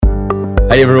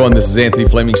Hey everyone, this is Anthony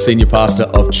Fleming, Senior Pastor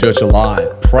of Church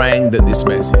Alive, praying that this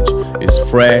message is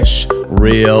fresh,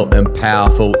 real, and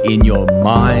powerful in your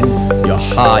mind, your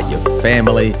heart, your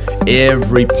family,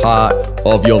 every part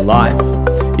of your life.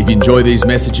 If you enjoy these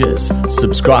messages,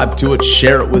 subscribe to it,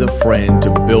 share it with a friend to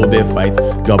build their faith.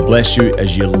 God bless you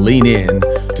as you lean in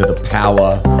to the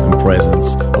power and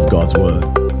presence of God's Word.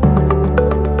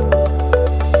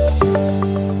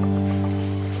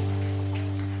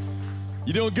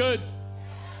 You doing good?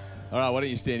 All right, why don't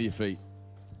you stand to your feet?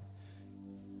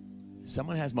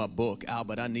 Someone has my book.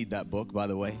 Albert, I need that book, by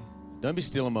the way. Don't be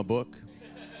stealing my book.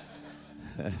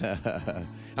 How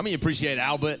many appreciate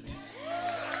Albert?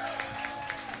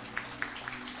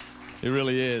 He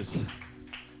really is.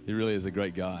 He really is a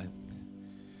great guy.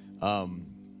 Man,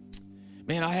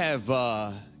 I have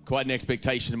quite an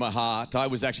expectation in my heart. I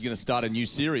was actually going to start a new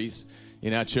series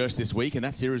in our church this week, and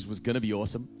that series was going to be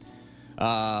awesome.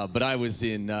 But I was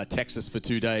in Texas for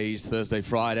 2 days, Thursday,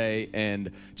 Friday,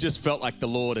 and just felt like the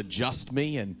Lord adjust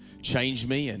me and change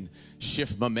me and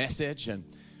shift my message. And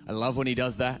I love when he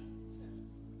does that.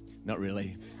 Not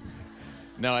really.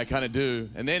 No, I kind of do.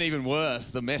 And then even worse,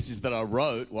 the message that I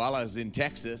wrote while I was in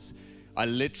Texas, I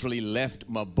literally left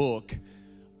my book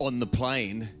on the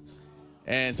plane.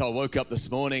 And so I woke up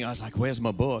this morning, I was like, where's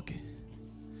my book?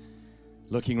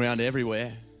 Looking around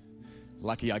everywhere.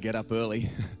 Lucky I get up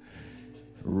early.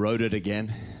 Wrote it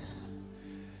again.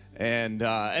 And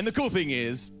the cool thing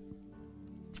is,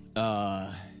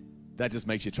 that just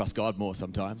makes you trust God more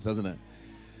sometimes, doesn't it?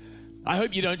 I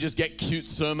hope you don't just get cute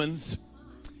sermons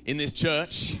in this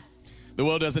church. The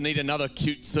world doesn't need another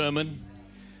cute sermon.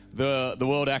 The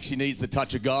world actually needs the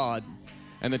touch of God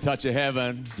and the touch of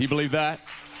heaven. Do you believe that?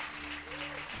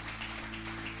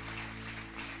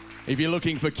 If you're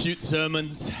looking for cute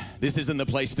sermons, this isn't the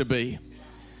place to be.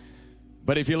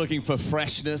 But if you're looking for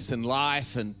freshness and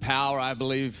life and power, I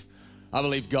believe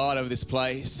God over this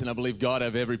place, and I believe God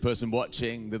over every person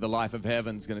watching, that the life of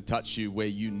heaven is going to touch you where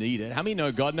you need it. How many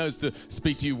know God knows to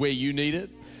speak to you where you need it?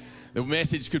 The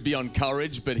message could be on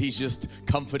courage, but he's just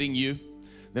comforting you.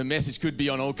 The message could be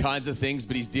on all kinds of things,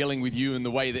 but he's dealing with you in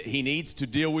the way that he needs to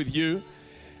deal with you.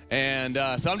 And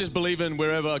so I'm just believing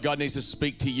wherever God needs to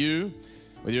speak to you,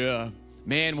 whether you're a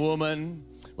man, woman,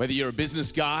 whether you're a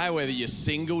business guy, whether you're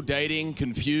single, dating,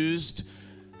 confused,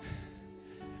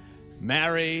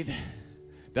 married,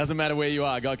 doesn't matter where you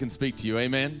are, God can speak to you.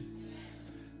 Amen?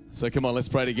 So come on, let's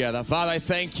pray together. Father, I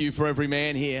thank you for every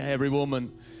man here, every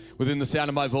woman within the sound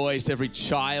of my voice, every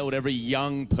child, every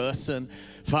young person.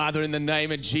 Father, in the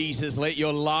name of Jesus, let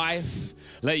your life,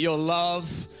 let your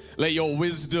love, let your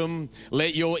wisdom,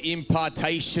 let your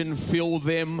impartation fill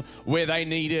them where they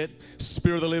need it.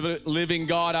 Spirit of the living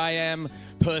God, I am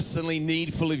personally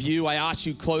needful of you. I ask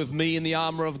you clothe me in the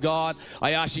armor of God.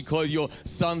 I ask you clothe your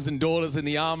sons and daughters in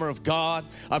the armor of God.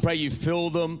 I pray you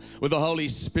fill them with the Holy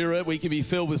Spirit. We can be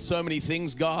filled with so many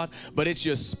things, God, but it's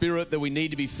your Spirit that we need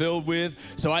to be filled with.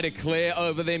 So I declare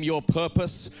over them your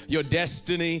purpose, your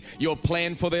destiny, your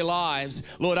plan for their lives.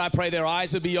 Lord, I pray their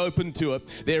eyes would be open to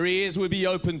it, their ears would be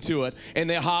open to it, and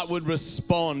their heart would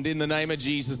respond in the name of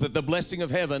Jesus, that the blessing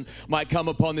of heaven might come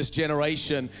upon this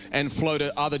generation and flow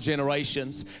to other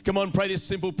generations. Come on, pray this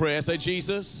simple prayer. Say,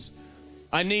 Jesus,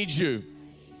 I need you.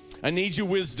 I need your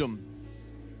wisdom.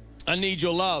 I need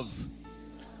your love.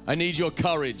 I need your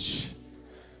courage.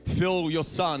 Fill your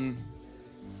son.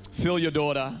 Fill your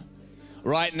daughter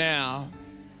right now.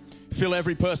 Fill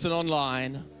every person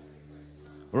online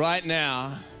right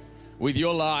now with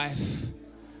your life.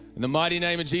 In the mighty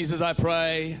name of Jesus, I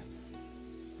pray.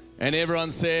 And everyone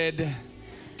said,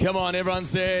 come on, everyone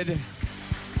said,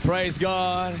 praise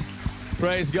God.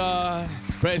 Praise God.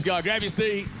 Praise God. Grab your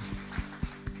seat.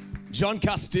 John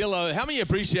Castillo. How many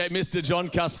appreciate Mr. John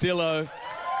Castillo?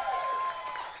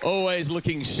 Always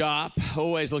looking sharp.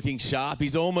 Always looking sharp.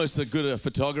 He's almost as good a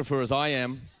photographer as I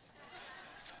am.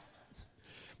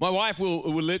 My wife will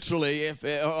literally, if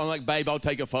I'm like, babe, I'll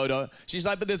take a photo. She's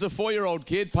like, but there's a 4-year-old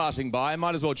kid passing by. I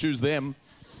might as well choose them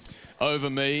over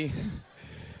me.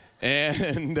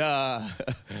 And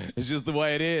it's just the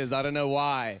way it is. I don't know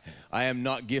why. I am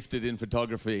not gifted in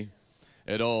photography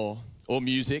at all, or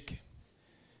music,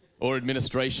 or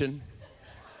administration.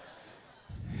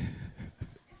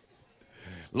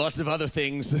 Lots of other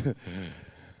things.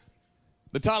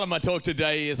 The title of my talk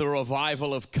today is A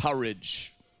Revival of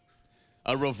Courage.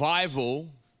 A revival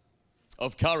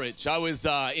of courage. I was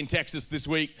in Texas this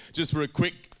week just for a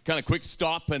quick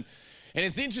stop, and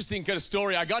it's an interesting kind of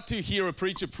story. I got to hear a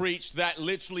preacher preach that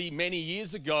literally many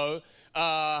years ago,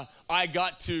 I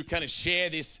got to kind of share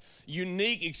this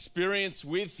unique experience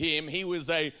with him. He was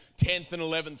a 10th and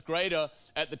 11th grader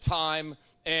at the time,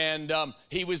 and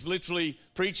he was literally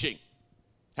preaching.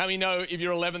 How many know if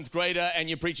you're 11th grader and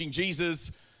you're preaching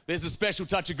Jesus, there's a special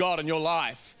touch of God in your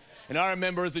life? And I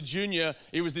remember as a junior,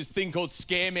 it was this thing called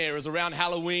Scare-Mare. It was around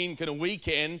Halloween kind of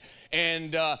weekend.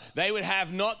 And they would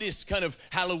have not this kind of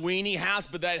Halloween-y house,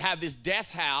 but they'd have this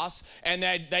death house. And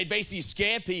they'd basically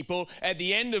scare people. At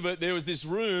the end of it, there was this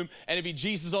room, and it'd be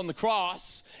Jesus on the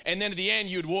cross. And then at the end,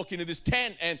 you would walk into this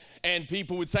tent, and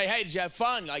people would say, hey, did you have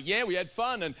fun? Like, yeah, we had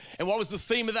fun. And what was the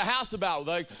theme of the house about?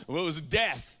 Like, well, it was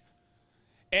death.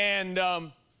 And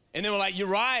then we're like, you're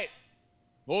right.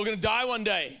 We're all going to die one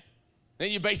day. Then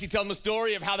you basically tell them a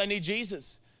story of how they need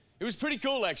Jesus. It was pretty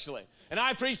cool, actually. And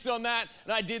I preached on that,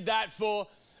 and I did that for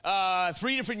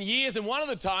 3 different years. And one of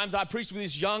the times I preached with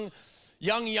this young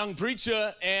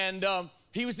preacher, and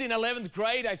he was in 11th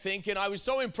grade, I think, and I was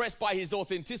so impressed by his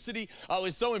authenticity. I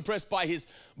was so impressed by his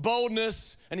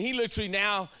boldness, and he literally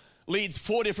now leads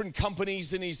 4 different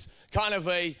companies, and he's kind of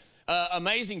a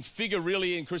amazing figure,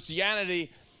 really, in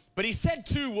Christianity. But he said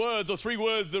 2 words or 3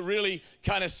 words that really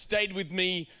kind of stayed with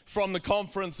me from the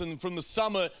conference and from the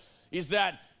summit, is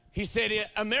that he said,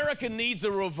 America needs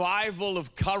a revival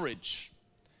of courage.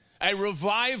 A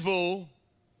revival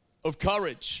of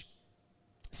courage.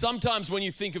 Sometimes when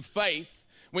you think of faith,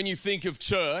 when you think of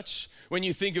church, when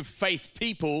you think of faith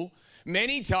people,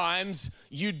 many times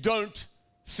you don't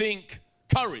think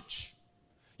courage.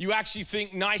 You actually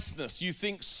think niceness, you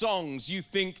think songs, you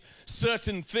think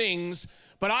certain things.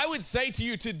 But I would say to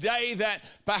you today that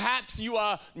perhaps you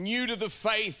are new to the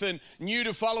faith and new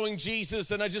to following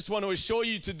Jesus, and I just want to assure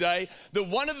you today that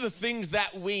one of the things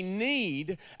that we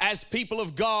need as people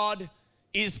of God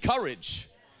is courage.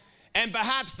 And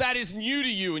perhaps that is new to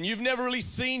you, and you've never really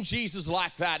seen Jesus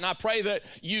like that, and I pray that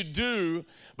you do.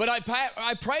 But I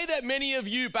pray that many of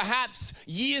you, perhaps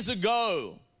years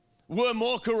ago, were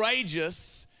more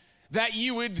courageous, that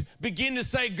you would begin to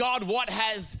say, God, what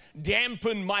has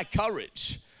dampened my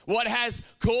courage? What has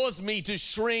caused me to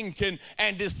shrink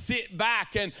and to sit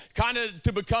back and kind of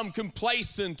to become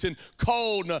complacent and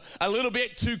cold and a little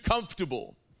bit too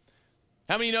comfortable?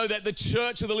 How many know that the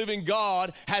church of the living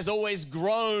God has always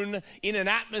grown in an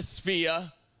atmosphere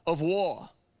of war?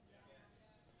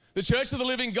 The church of the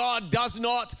living God does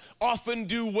not often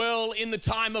do well in the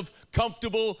time of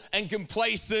comfortable and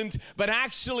complacent, but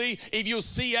actually, if you'll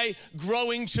see a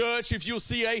growing church, if you'll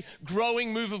see a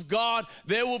growing move of God,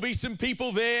 there will be some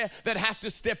people there that have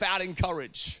to step out in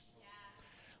courage. Yeah.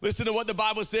 Listen to what the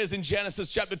Bible says in Genesis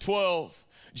chapter 12.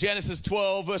 Genesis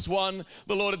 12, verse 1,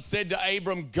 the Lord had said to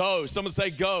Abram, go. Someone say,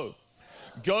 go.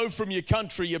 Go from your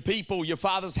country, your people, your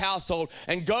father's household,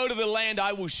 and go to the land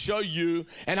I will show you,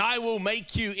 and I will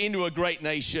make you into a great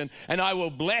nation, and I will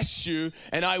bless you,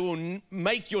 and I will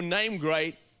make your name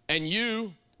great, and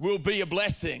you will be a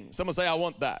blessing. Someone say, I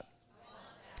want that.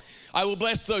 I will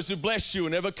bless those who bless you,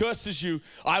 and whoever curses you,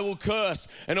 I will curse.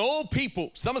 And all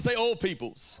people, someone say all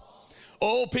peoples.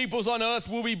 All peoples on earth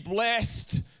will be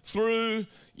blessed through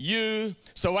you.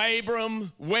 So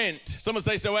Abram went. Someone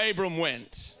say, so Abram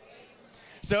went.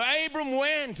 So Abram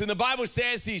went, and the Bible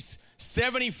says he's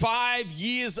 75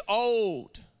 years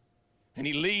old, and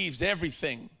he leaves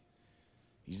everything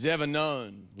he's ever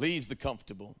known, leaves the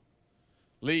comfortable,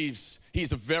 he's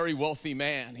a very wealthy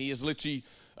man. He is literally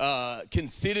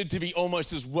considered to be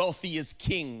almost as wealthy as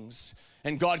kings,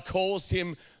 and God calls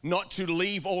him not to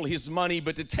leave all his money,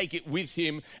 but to take it with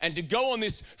him and to go on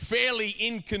this fairly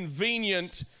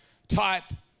inconvenient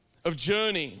type of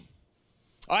journey.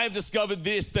 I have discovered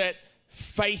this, that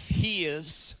faith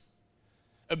hears,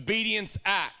 obedience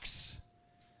acts,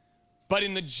 but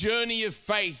in the journey of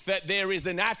faith that there is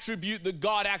an attribute that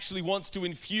God actually wants to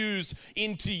infuse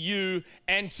into you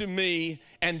and to me,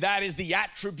 and that is the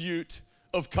attribute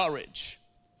of courage.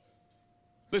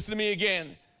 Listen to me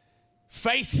again.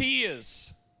 Faith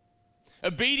hears,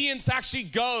 obedience actually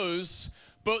goes,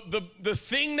 but the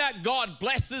thing that God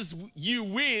blesses you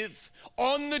with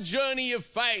on the journey of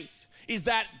faith is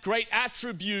that great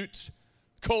attribute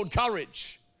called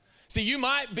courage. See, you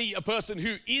might be a person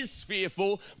who is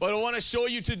fearful, but I want to assure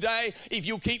you today, if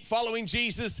you'll keep following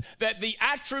Jesus, that the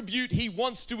attribute he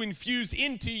wants to infuse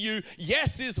into you,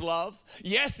 yes, is love,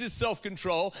 yes, is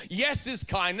self-control, yes, is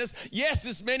kindness, yes,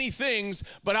 is many things,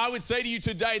 but I would say to you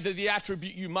today that the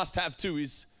attribute you must have too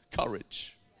is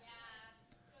courage.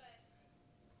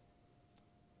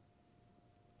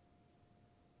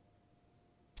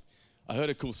 I heard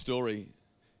a cool story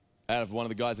out of one of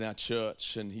the guys in our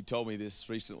church, and he told me this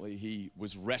recently. He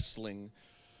was wrestling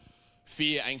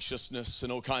fear, anxiousness,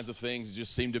 and all kinds of things. It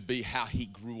just seemed to be how he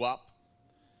grew up.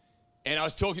 And I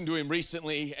was talking to him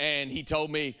recently, and he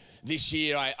told me this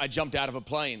year I jumped out of a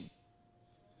plane.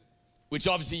 which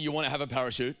obviously you want to have a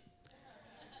parachute.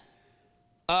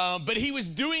 But he was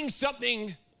doing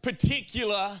something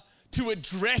particular to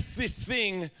address this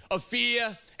thing of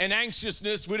fear and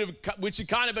anxiousness, which had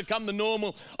kind of become the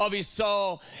normal of his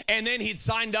soul. And then he'd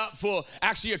signed up for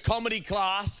actually a comedy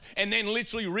class, and then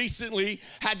literally recently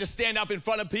had to stand up in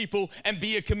front of people and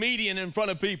be a comedian in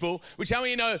front of people, which how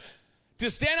many of you know, to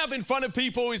stand up in front of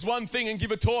people is one thing and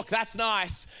give a talk, that's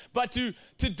nice. But to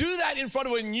do that in front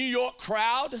of a New York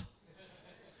crowd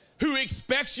who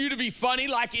expects you to be funny,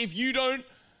 like if you don't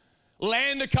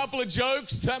land a couple of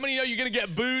jokes, how many know you're going to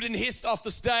get booed and hissed off the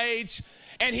stage?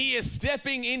 And he is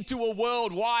stepping into a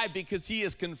world. Why? Because he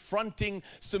is confronting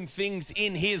some things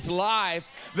in his life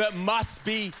that must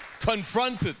be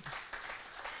confronted.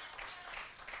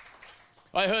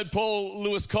 I heard Paul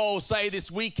Lewis Cole say this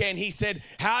weekend, he said,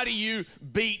 how do you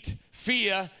beat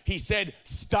fear? He said,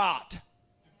 start.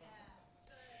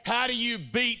 How do you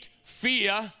beat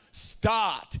fear?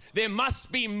 Start. There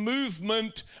must be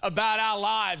movement about our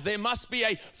lives. There must be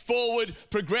a forward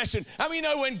progression. How many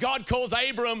know when God calls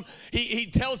Abram, he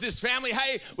tells his family,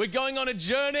 hey, we're going on a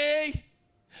journey.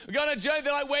 We're going on a journey.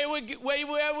 They're like, where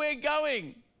we're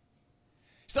going?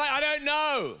 He's like, I don't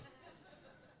know.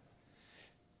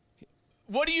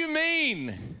 What do you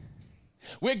mean?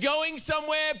 We're going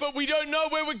somewhere, but we don't know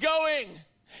where we're going.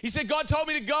 He said, God told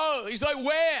me to go. He's like,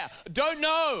 where? Don't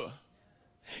know.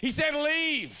 He said,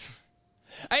 leave.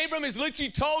 Abram is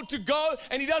literally told to go,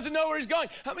 and he doesn't know where he's going.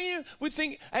 How many of you would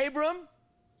think, Abram,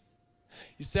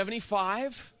 you're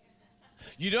 75,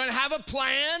 you don't have a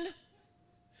plan?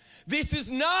 This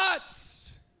is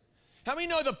nuts. How many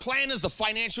know the planners, the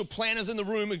financial planners in the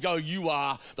room would go, you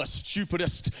are the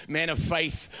stupidest man of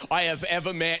faith I have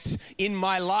ever met in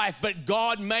my life. But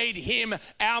God made him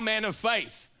our man of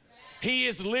faith. He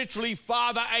is literally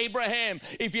Father Abraham.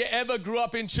 If you ever grew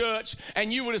up in church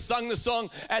and you would have sung the song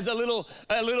as a little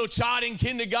child in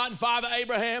kindergarten, Father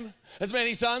Abraham, as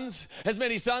many sons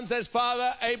as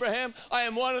Father Abraham, I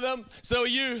am one of them, so are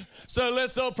you. So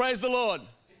let's all praise the Lord.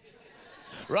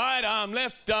 Right arm,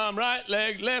 right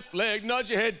leg, left leg, nod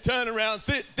your head, turn around,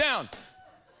 sit down.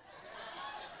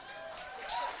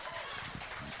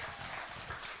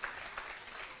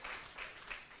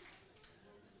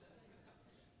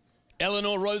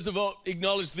 Eleanor Roosevelt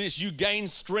acknowledged this: you gain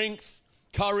strength,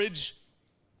 courage,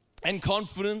 and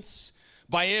confidence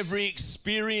by every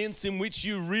experience in which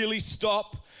you really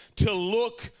stop to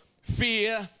look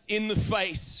fear in the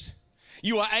face.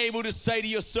 You are able to say to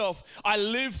yourself, I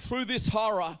lived through this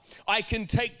horror. I can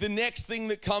take the next thing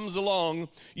that comes along.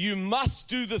 You must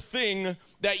do the thing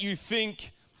that you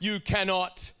think you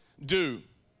cannot do.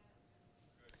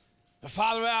 The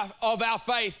father of our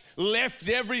faith left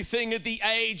everything at the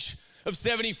age of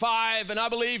 75, and I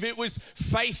believe it was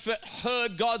faith that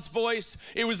heard God's voice.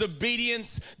 It was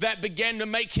obedience that began to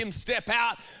make him step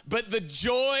out. But the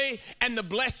joy and the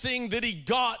blessing that he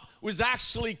got was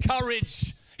actually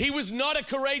courage. He was not a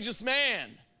courageous man.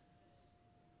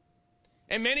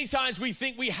 And many times we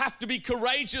think we have to be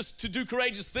courageous to do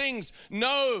courageous things.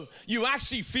 No, you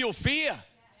actually feel fear.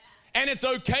 And it's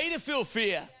okay to feel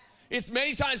fear. It's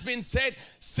many times been said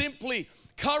simply,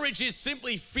 courage is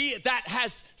simply fear that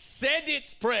has said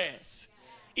its prayers.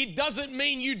 It doesn't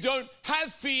mean you don't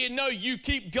have fear. No, you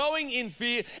keep going in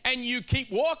fear and you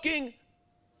keep walking.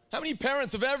 How many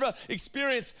parents have ever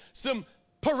experienced some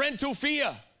parental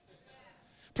fear?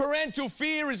 Parental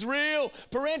fear is real.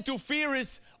 Parental fear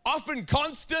is often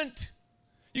constant.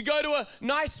 You go to a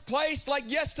nice place like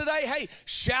yesterday. Hey,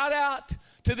 shout out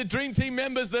to the Dream Team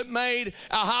members that made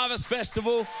our Harvest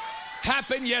Festival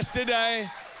happen yesterday.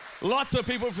 Lots of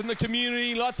people from the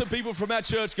community, lots of people from our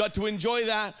church got to enjoy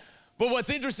that. But what's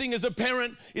interesting as a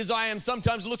parent is I am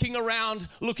sometimes looking around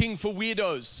looking for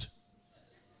weirdos.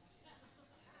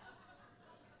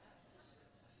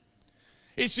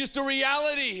 It's just a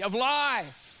reality of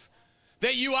life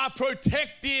that you are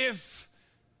protective,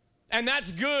 and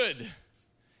that's good.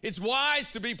 It's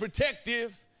wise to be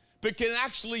protective, but can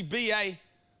actually be a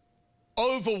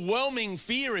overwhelming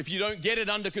fear if you don't get it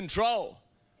under control.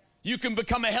 You can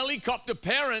become a helicopter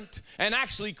parent and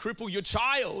actually cripple your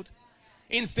child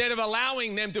instead of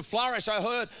allowing them to flourish. I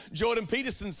heard Jordan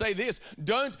Peterson say this: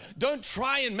 don't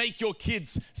try and make your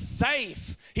kids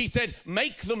safe. He said,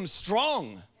 make them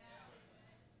strong.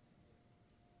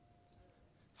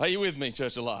 Are you with me,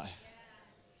 Church Alive?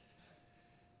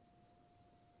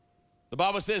 The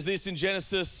Bible says this in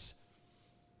Genesis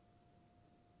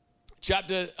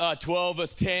chapter 12,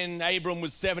 verse 10. Abram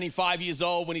was 75 years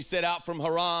old when he set out from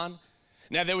Haran.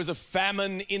 Now there was a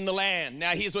famine in the land.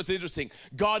 Now here's what's interesting.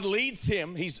 God leads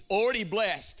him. He's already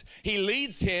blessed. He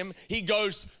leads him. He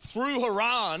goes through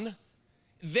Haran.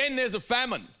 then there's a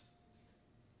famine.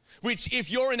 Which if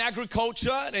you're in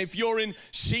agriculture and if you're in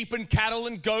sheep and cattle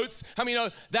and goats, how many know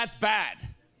that's bad?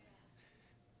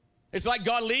 It's like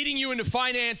God leading you into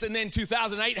finance and then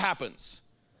 2008 happens.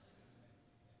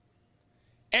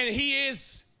 And he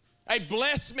is a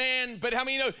blessed man, but how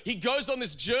many know he goes on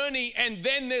this journey and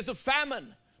then there's a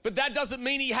famine. But that doesn't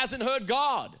mean he hasn't heard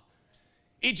God.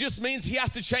 It just means he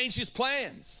has to change his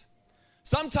plans.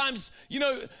 Sometimes,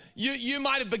 you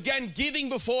might have began giving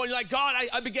before, and you're like, God,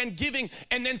 I began giving,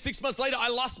 and then 6 months later, I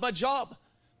lost my job.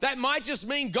 That might just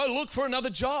mean go look for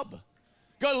another job.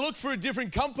 Go look for a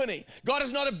different company. God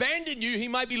has not abandoned you. He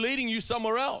might be leading you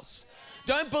somewhere else.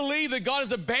 Don't believe that God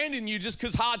has abandoned you just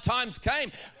because hard times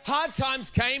came. Hard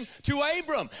times came to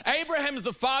Abram. Abraham is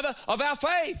the father of our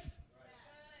faith.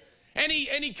 And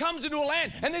he comes into a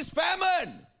land, and there's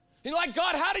famine. You're like,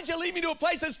 God, how did you lead me to a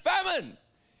place that's famine?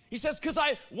 He says, because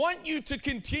I want you to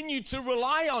continue to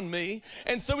rely on me.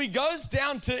 And so he goes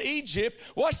down to Egypt.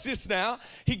 Watch this now.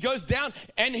 He goes down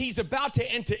and he's about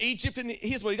to enter Egypt. And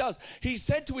here's what he does. He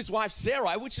said to his wife,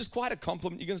 Sarai, which is quite a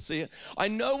compliment. You're going to see it. I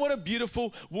know what a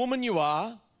beautiful woman you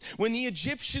are. When the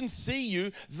Egyptians see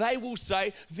you, they will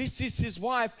say, this is his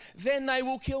wife. Then they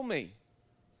will kill me.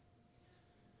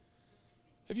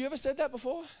 Have you ever said that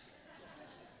before?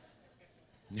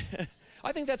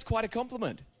 I think that's quite a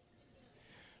compliment.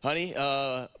 Honey,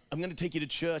 I'm going to take you to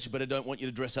church, but I don't want you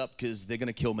to dress up because they're going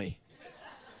to kill me.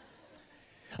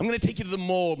 I'm going to take you to the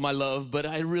mall, my love, but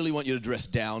I really want you to dress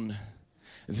down.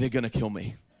 They're going to kill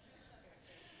me.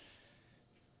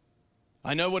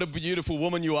 I know what a beautiful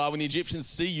woman you are. When the Egyptians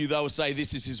see you, they will say,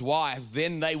 this is his wife.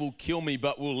 Then they will kill me,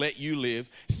 but will let you live.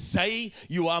 Say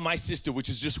you are my sister, which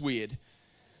is just weird.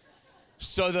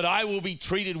 So that I will be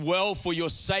treated well for your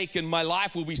sake and my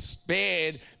life will be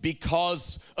spared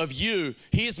because of you.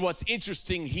 Here's what's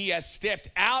interesting. He has stepped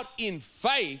out in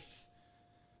faith,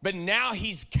 but now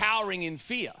he's cowering in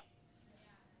fear.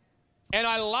 And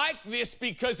I like this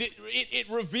because it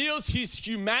reveals his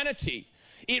humanity.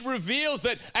 It reveals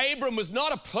that Abram was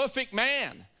not a perfect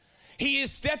man. He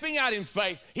is stepping out in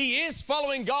faith. He is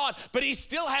following God, but he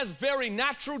still has very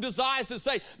natural desires to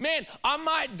say, man, I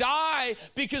might die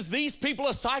because these people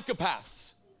are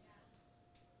psychopaths.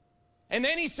 And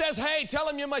then he says, hey, tell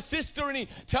them you're my sister. And he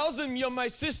tells them you're my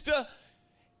sister.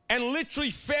 And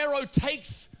literally Pharaoh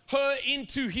takes her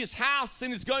into his house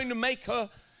and is going to make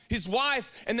her his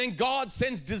wife. And then God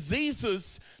sends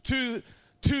diseases to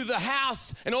the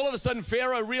house, and all of a sudden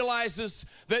Pharaoh realizes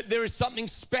that there is something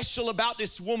special about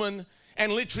this woman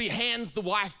and literally hands the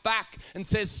wife back and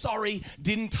says, sorry,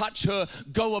 didn't touch her,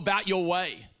 go about your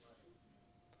way.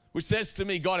 Which says to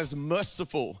me, God is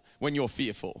merciful when you're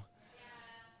fearful.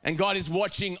 And God is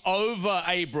watching over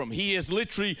Abram. He is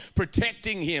literally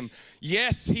protecting him.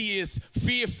 Yes, he is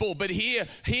fearful, but hear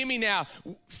me now,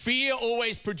 fear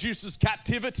always produces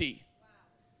captivity.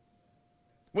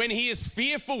 When he is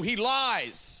fearful, he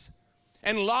lies.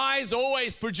 And lies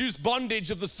always produce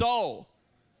bondage of the soul.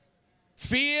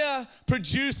 Fear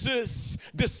produces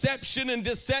deception, and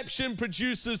deception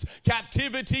produces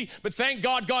captivity. But thank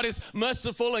God, God is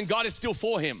merciful and God is still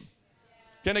for him.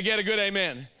 Can I get a good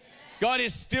amen? God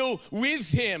is still with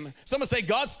him. Someone say,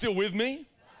 God's still with me.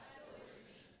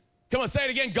 Come on, say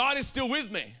it again. God is still with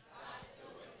me.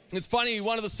 It's funny,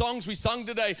 one of the songs we sung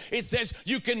today, it says,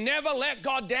 you can never let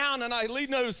God down. And I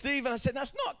leaned over to Steve and I said,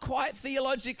 that's not quite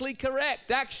theologically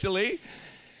correct, actually.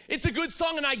 It's a good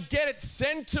song and I get its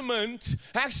sentiment.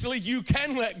 Actually, you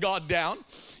can let God down.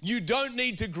 You don't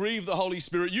need to grieve the Holy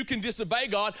Spirit. You can disobey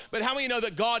God, but how many know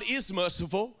that God is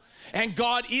merciful and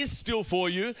God is still for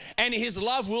you and his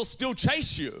love will still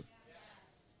chase you?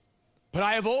 But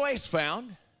I have always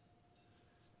found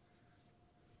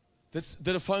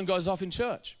that a phone goes off in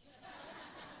church.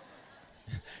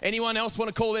 Anyone else want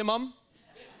to call their mum?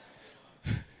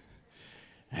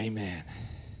 Amen.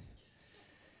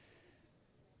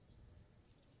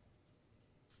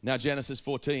 Now Genesis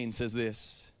 14 says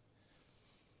this.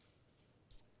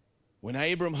 When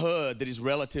Abram heard that his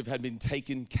relative had been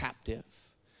taken captive.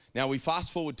 Now we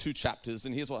fast forward 2 chapters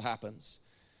and here's what happens.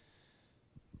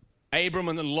 Abram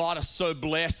and Lot are so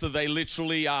blessed that they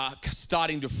literally are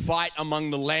starting to fight among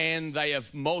the land. They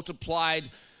have multiplied.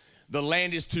 The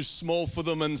land is too small for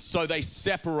them, and so they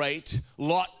separate.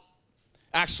 Lot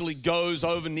actually goes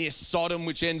over near Sodom,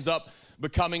 which ends up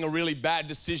becoming a really bad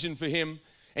decision for him.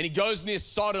 And he goes near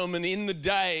Sodom, and in the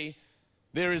day,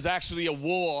 there is actually a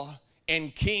war,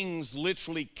 and kings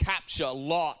literally capture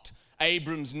Lot,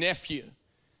 Abram's nephew.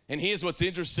 And here's what's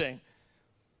interesting.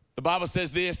 The Bible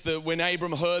says this, that when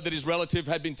Abram heard that his relative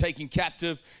had been taken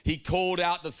captive, he called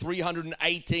out the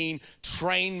 318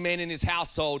 trained men in his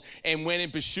household and went in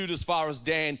pursuit as far as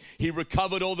Dan. He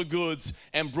recovered all the goods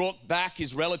and brought back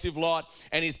his relative Lot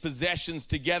and his possessions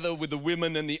together with the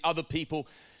women and the other people.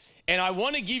 And I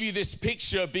want to give you this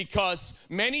picture because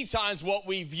many times what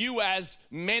we view as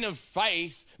men of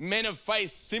faith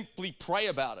simply pray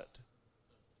about it.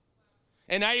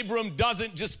 And Abram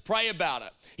doesn't just pray about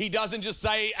it. He doesn't just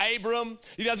say,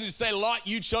 he doesn't just say, Lot,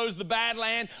 you chose the bad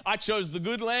land, I chose the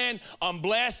good land, I'm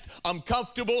blessed, I'm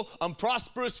comfortable, I'm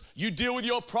prosperous, you deal with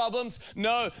your problems.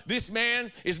 No, this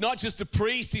man is not just a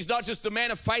priest, he's not just a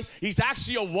man of faith, he's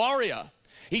actually a warrior.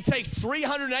 He takes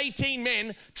 318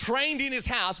 men trained in his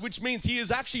house, which means he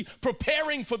is actually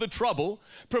preparing for the trouble,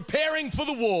 preparing for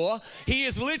the war. He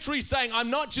is literally saying, I'm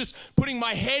not just putting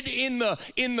my head in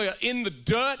the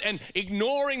dirt and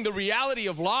ignoring the reality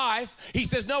of life. He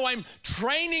says, no, I'm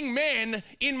training men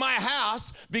in my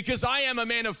house because I am a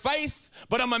man of faith,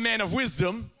 but I'm a man of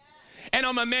wisdom, and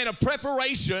I'm a man of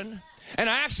preparation. And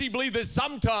I actually believe that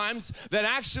sometimes that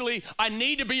actually I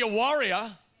need to be a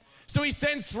warrior. So he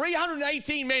sends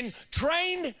 318 men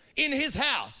trained in his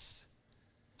house.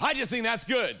 I just think that's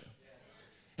good.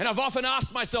 And I've often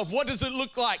asked myself, what does it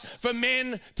look like for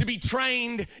men to be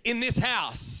trained in this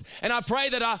house? And I pray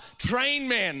that I train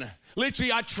men,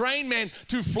 literally I train men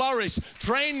to flourish,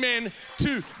 train men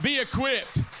to be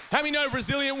equipped. How many know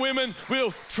resilient women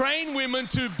will train women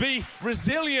to be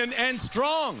resilient and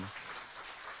strong?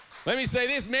 Let me say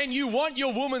this, men, you want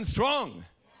your woman strong.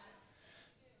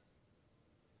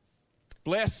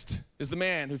 Blessed is the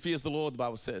man who fears the Lord, the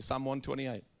Bible says, Psalm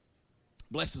 128.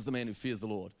 Blessed is the man who fears the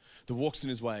Lord, that walks in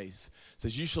his ways. It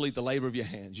says, you shall eat the labor of your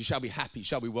hands. You shall be happy,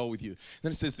 shall be well with you.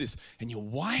 Then it says this, and your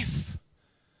wife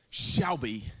shall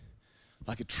be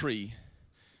like a tree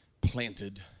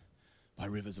planted by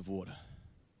rivers of water.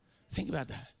 Think about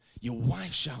that. Your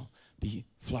wife shall be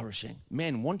flourishing.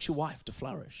 Men, want your wife to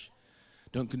flourish.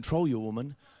 Don't control your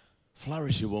woman.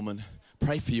 Flourish your woman.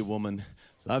 Pray for your woman.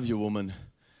 Love your woman.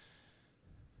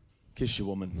 Kiss your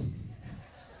woman.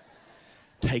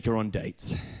 Take her on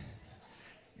dates.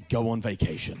 Go on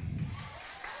vacation.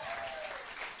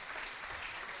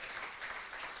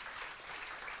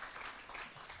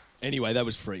 Anyway, that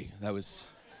was free. That was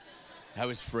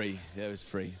free. That was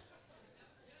free.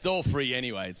 It's all free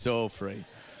anyway. It's all free.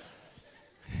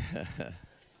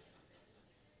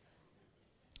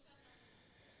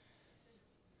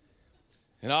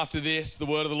 And after this, the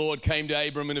word of the Lord came to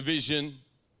Abram in a vision.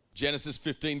 Genesis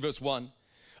 15, verse 1.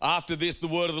 After this, the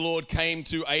word of the Lord came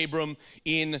to Abram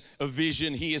in a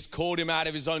vision. He has called him out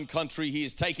of his own country. He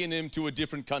has taken him to a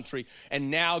different country.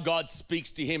 And now God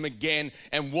speaks to him again.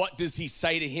 And what does he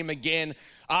say to him again?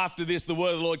 After this, the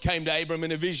word of the Lord came to Abram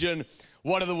in a vision.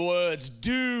 What are the words?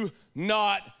 Do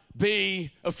not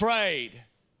be afraid.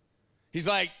 He's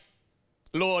like,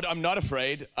 Lord, I'm not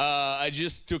afraid. I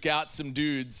just took out some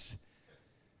dudes.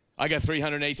 I got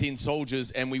 318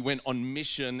 soldiers and we went on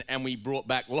mission and we brought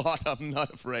back Lot. I'm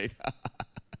not afraid.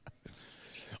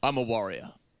 I'm a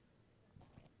warrior.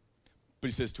 But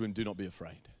he says to him, do not be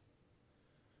afraid.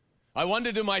 I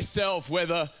wonder to myself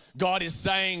whether God is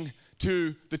saying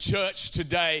to the church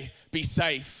today, be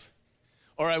safe.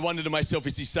 Or I wonder to myself,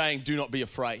 is he saying, do not be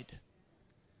afraid?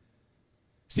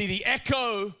 See, the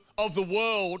echo of the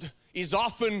world is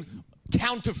often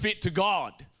counterfeit to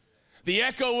God. The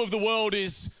echo of the world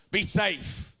is be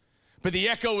safe. But the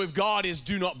echo of God is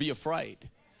do not be afraid.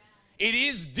 It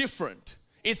is different.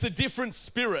 It's a different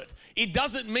spirit. It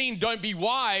doesn't mean don't be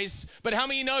wise, but how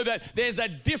many know that there's a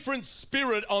different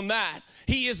spirit on that?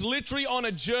 He is literally on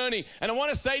a journey. And I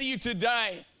want to say to you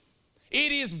today,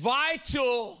 it is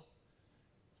vital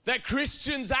that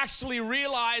Christians actually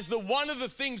realize that one of the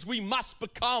things we must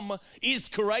become is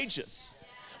courageous.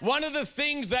 One of the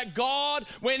things that God,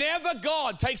 whenever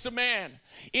God takes a man,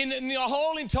 in the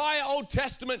whole entire Old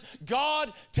Testament,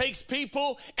 God takes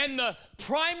people and the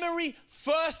primary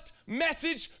first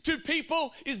message to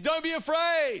people is don't be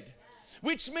afraid.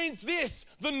 Which means this,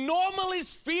 the normal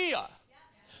is fear.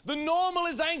 The normal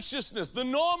is anxiousness. The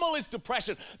normal is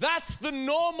depression. That's the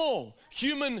normal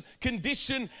human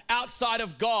condition outside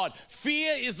of God.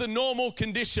 Fear is the normal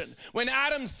condition. When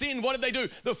Adam sinned, what did they do?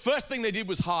 The first thing they did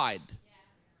was hide.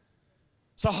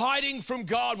 So hiding from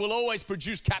God will always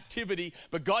produce captivity,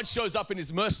 but God shows up in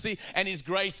his mercy and his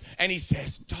grace and he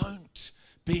says, don't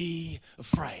be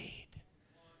afraid.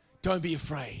 Don't be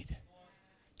afraid.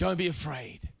 Don't be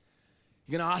afraid.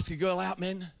 You're going to ask a girl out,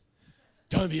 men?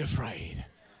 Don't be afraid.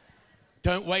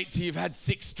 Don't wait till you've had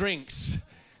 6 drinks.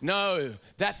 No,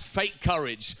 that's fake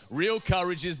courage. Real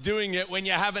courage is doing it when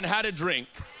you haven't had a drink.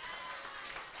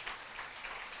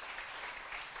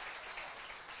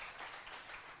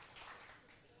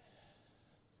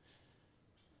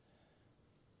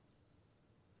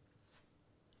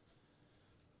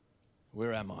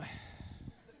 am I?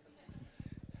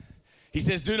 He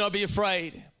says, do not be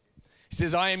afraid. He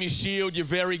says, I am your shield, your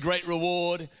very great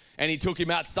reward. And he took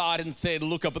him outside and said,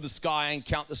 look up at the sky and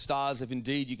count the stars, if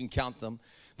indeed you can count them.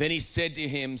 Then he said to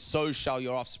him, so shall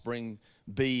your offspring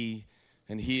be.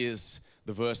 And here's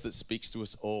the verse that speaks to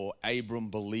us all. Abram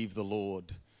believed the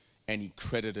Lord, and he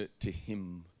credited it to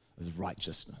him as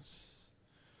righteousness.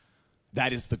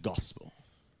 That is the gospel.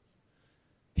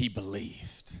 He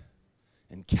believed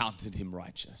and counted him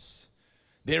righteous.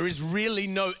 There is really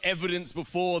no evidence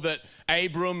before that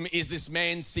Abram is this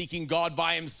man seeking God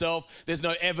by himself. There's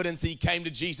no evidence that he came to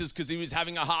Jesus because he was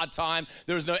having a hard time.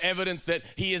 There is no evidence that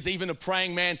he is even a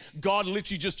praying man. God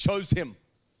literally just chose him.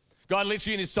 God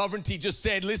literally in his sovereignty just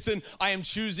said, listen, I am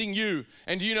choosing you.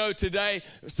 And you know today,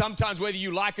 sometimes whether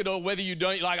you like it or whether you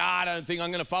don't, you're like, I don't think I'm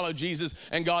going to follow Jesus.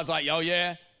 And God's like, oh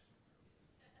yeah?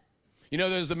 You know,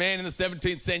 there was a man in the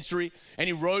 17th century and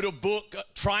he wrote a book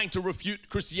trying to refute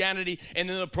Christianity. And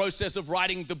in the process of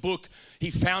writing the book,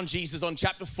 he found Jesus on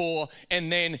chapter 4.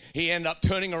 And then he ended up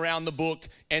turning around the book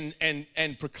and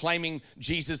proclaiming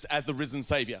Jesus as the risen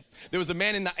Savior. There was a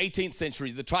man in the 18th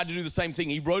century that tried to do the same thing.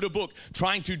 He wrote a book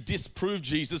trying to disprove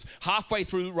Jesus. Halfway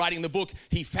through writing the book,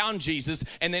 he found Jesus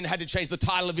and then had to change the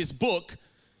title of his book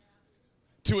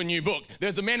to a new book.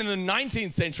 There's a man in the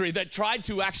 19th century that tried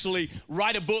to actually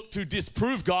write a book to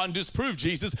disprove God and disprove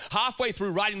Jesus. Halfway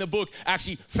through writing the book,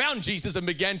 actually found Jesus and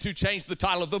began to change the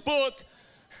title of the book.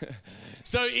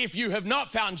 So if you have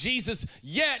not found Jesus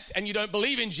yet and you don't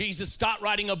believe in Jesus, start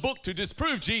writing a book to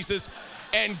disprove Jesus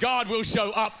and God will show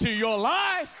up to your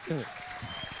life.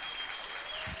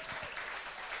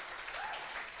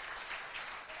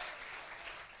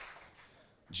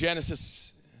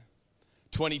 Genesis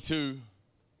 22.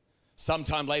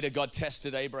 Sometime later, God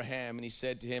tested Abraham and he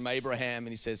said to him, Abraham, and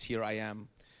he says, here I am.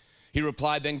 He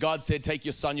replied, then God said, take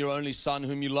your son, your only son,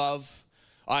 whom you love,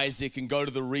 Isaac, and go to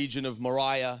the region of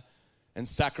Moriah and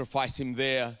sacrifice him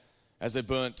there as a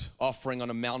burnt offering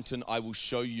on a mountain I will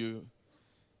show you.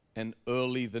 And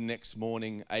early the next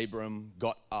morning, Abram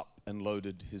got up and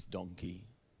loaded his donkey.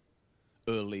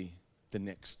 Early the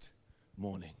next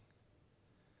morning.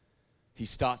 He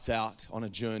starts out on a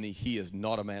journey. He is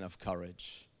not a man of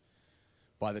courage.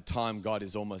 By the time God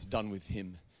is almost done with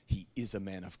him, he is a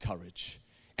man of courage.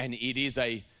 And it is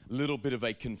a little bit of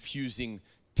a confusing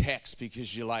text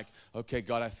because you're like, okay,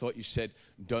 God, I thought you said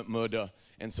don't murder.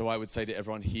 And so I would say to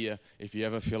everyone here, if you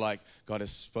ever feel like God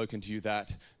has spoken to you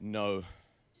that, no.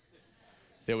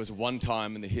 There was one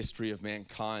time in the history of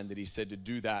mankind that he said to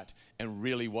do that, and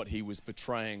really what he was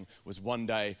betraying was one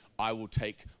day I will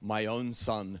take my own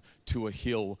son to a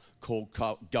hill called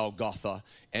Golgotha,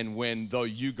 and when though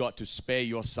you got to spare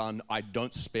your son, I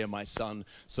don't spare my son,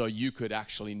 so you could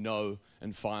actually know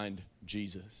and find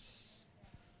Jesus.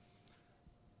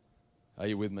 Are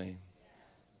you with me?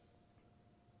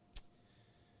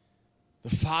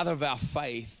 The father of our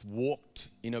faith walked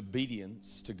in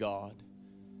obedience to God.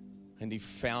 And he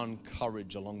found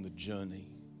courage along the journey.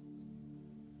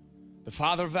 The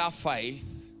father of our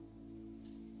faith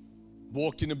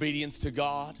walked in obedience to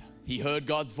God. He heard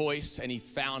God's voice and he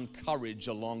found courage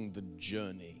along the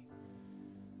journey.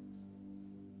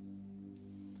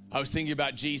 I was thinking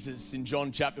about Jesus in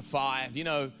John chapter 5. You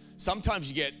know, sometimes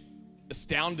you get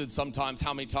astounded sometimes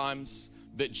how many times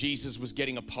that Jesus was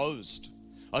getting opposed.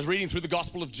 I was reading through the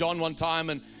Gospel of John one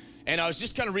time and I was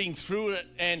just kind of reading through it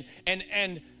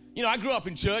and you know, I grew up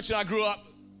in church and I grew up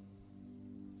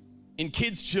in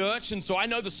kids' church, and so I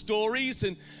know the stories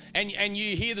and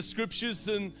you hear the scriptures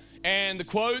and the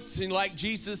quotes and like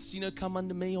Jesus, you know, come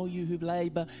unto me, all you who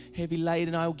labor, heavy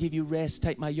laden, I will give you rest.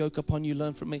 Take my yoke upon you,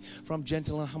 learn from me, for I'm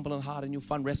gentle and humble in heart, and you'll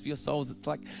find rest for your souls. It's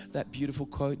like that beautiful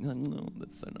quote, and like, oh,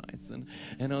 that's so nice,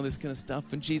 and all this kind of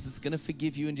stuff. And Jesus is going to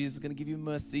forgive you, and Jesus is going to give you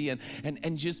mercy,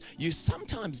 and just you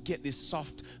sometimes get this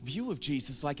soft view of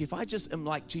Jesus. Like if I just am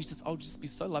like Jesus, I'll just be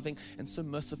so loving and so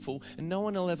merciful, and no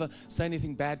one will ever say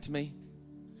anything bad to me.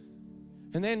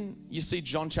 And then you see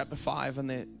John chapter 5, and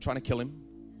they're trying to kill him.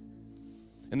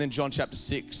 And then John chapter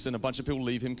 6, and a bunch of people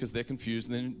leave him because they're confused.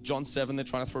 And then John 7, they're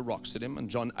trying to throw rocks at him. And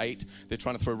John 8, they're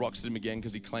trying to throw rocks at him again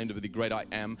because he claimed to be the great I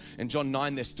am. And John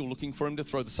 9, they're still looking for him to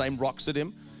throw the same rocks at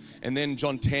him. And then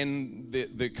John 10,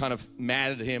 they're kind of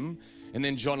mad at him. And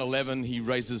then John 11, he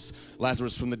raises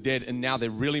Lazarus from the dead. And now they're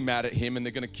really mad at him, and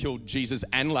they're going to kill Jesus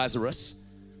and Lazarus.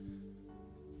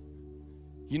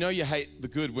 You know you hate the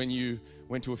good when you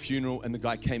went to a funeral and the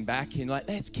guy came back and you're like,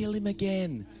 let's kill him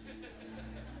again.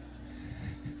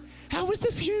 How was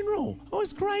the funeral? It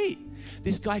was great.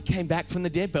 This guy came back from the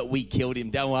dead, but we killed him.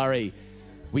 Don't worry.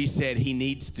 We said he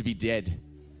needs to be dead.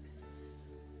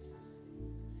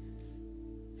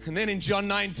 And then in John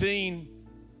 19,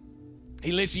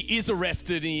 He literally is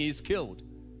arrested and he is killed.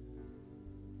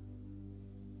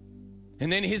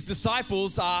 And then his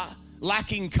disciples are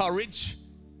lacking courage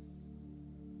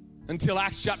until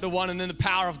Acts chapter 1, and then the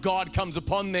power of God comes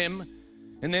upon them,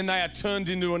 and then they are turned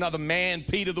into another man.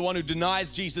 Peter, the one who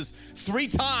denies Jesus 3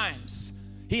 times.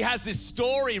 He has this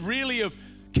story really of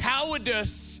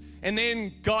cowardice, and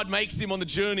then God makes him on the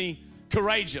journey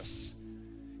courageous.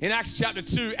 In Acts chapter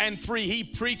 2 and 3, he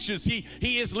preaches.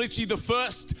 He is literally the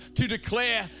first to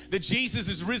declare that Jesus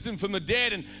is risen from the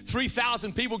dead, and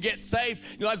 3,000 people get saved.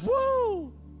 You're like,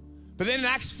 woo! But then in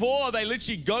Acts 4, they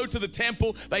literally go to the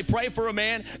temple. They pray for a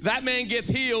man. That man gets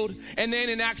healed. And then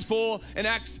in Acts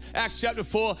chapter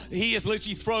 4, he is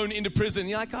literally thrown into prison.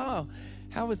 You're like, oh,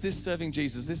 how is this serving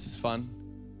Jesus? This is fun.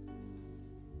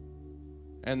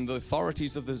 And the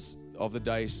authorities of the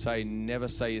day say, never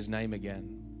say his name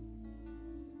again.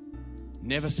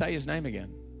 Never say his name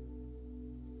again.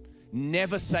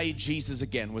 Never say Jesus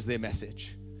again was their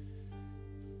message.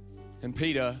 And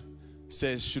Peter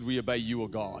says, should we obey you or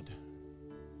God?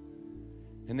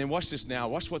 And then watch this now.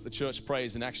 Watch what the church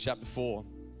prays in Acts chapter 4.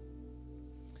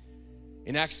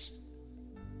 In Acts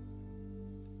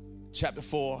chapter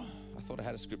 4, I thought I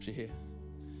had a scripture here.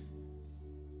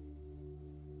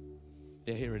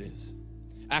 Yeah, here it is.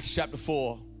 Acts chapter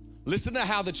 4. Listen to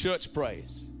how the church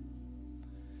prays.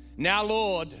 Now,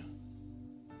 Lord,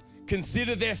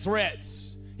 consider their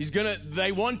threats.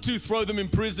 They want to throw them in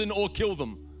prison or kill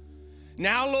them.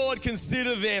 Now, Lord,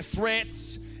 consider their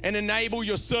threats and enable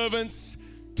your servants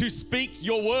to speak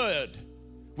your word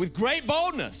with great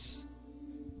boldness.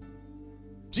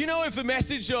 Do you know if the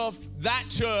message of that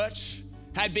church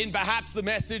had been perhaps the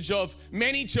message of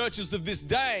many churches of this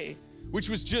day, which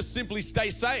was just simply stay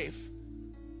safe,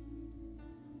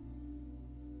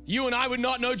 you and I would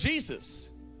not know Jesus.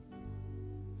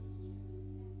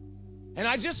 And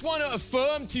I just want to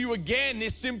affirm to you again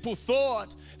this simple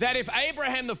thought that if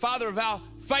Abraham, the father of our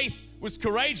faith, was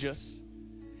courageous,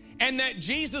 and that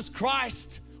Jesus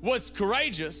Christ was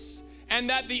courageous, and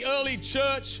that the early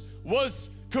church was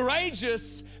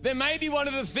courageous, then maybe one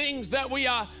of the things that we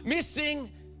are missing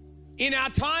in our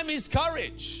time is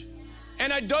courage.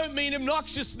 And I don't mean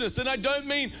obnoxiousness, and I don't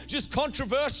mean just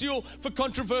controversial for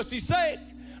controversy's sake.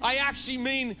 I actually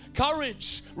mean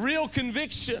courage, real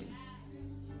conviction.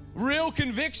 Real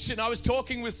conviction. I was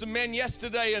talking with some men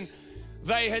yesterday, and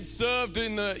they had served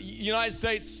in the United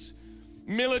States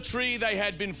military. They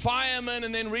had been firemen,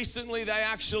 and then recently they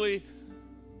actually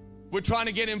were trying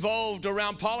to get involved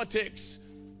around politics.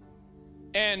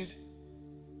 And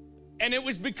it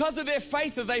was because of their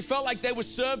faith that they felt like they were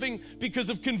serving because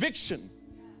of conviction.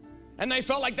 And they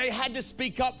felt like they had to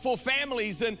speak up for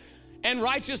families and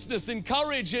righteousness and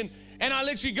courage. And I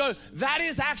literally go, that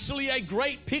is actually a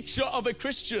great picture of a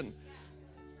Christian.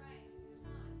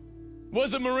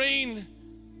 Was a Marine,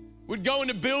 would go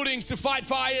into buildings to fight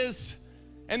fires,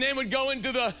 and then would go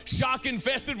into the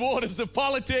shark-infested waters of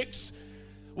politics.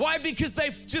 Why? Because they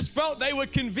just felt they were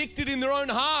convicted in their own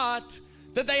heart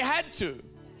that they had to.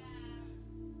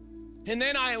 And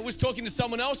then I was talking to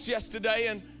someone else yesterday,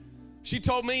 and she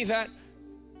told me that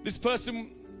this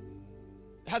person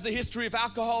has a history of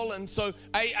alcohol, and so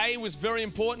AA was very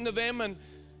important to them, and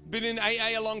been in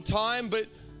AA a long time, but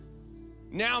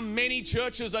now many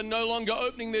churches are no longer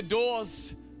opening their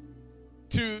doors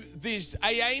to these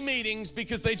AA meetings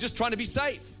because they're just trying to be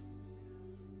safe.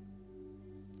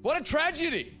 What a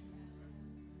tragedy.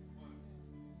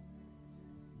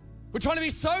 We're trying to be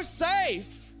so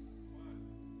safe.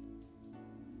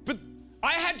 But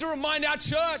I had to remind our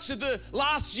church of the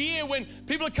last year when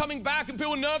people are coming back and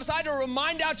people are nervous. I had to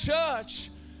remind our church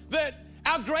that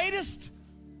our greatest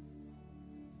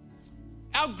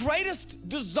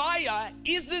desire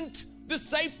isn't the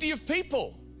safety of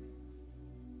people.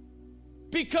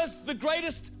 Because the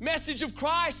greatest message of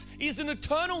Christ is an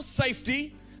eternal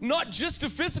safety, not just a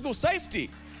physical safety.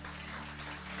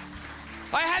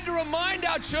 I had to remind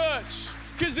our church,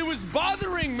 because it was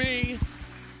bothering me,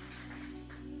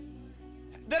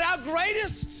 that our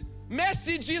greatest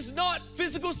message is not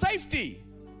physical safety.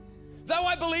 Though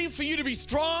I believe for you to be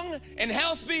strong and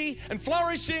healthy and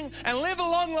flourishing and live a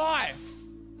long life,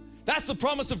 that's the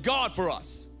promise of God for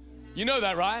us. You know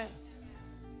that, right?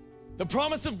 The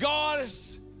promise of God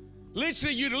is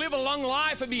literally you to live a long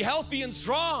life and be healthy and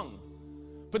strong.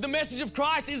 But the message of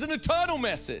Christ is an eternal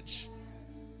message.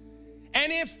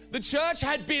 And if the church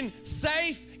had been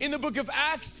safe in the book of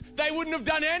Acts, they wouldn't have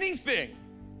done anything.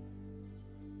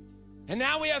 And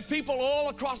now we have people all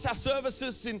across our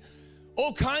services in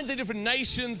all kinds of different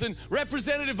nations and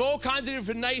representative of all kinds of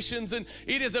different nations, and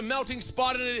it is a melting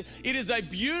spot, and it is a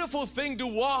beautiful thing to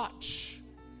watch.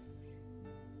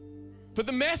 But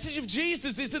the message of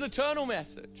Jesus is an eternal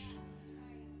message.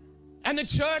 And the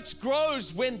church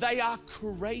grows when they are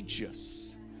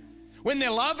courageous. When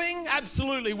they're loving,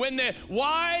 absolutely. When they're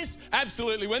wise,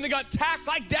 absolutely. When they got tact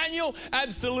like Daniel,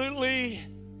 absolutely.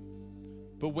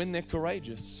 But when they're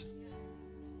courageous.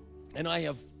 And I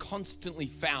have constantly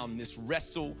found this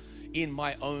wrestle in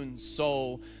my own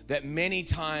soul that many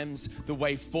times the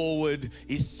way forward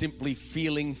is simply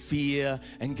feeling fear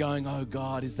and going, oh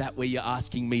God, is that where you're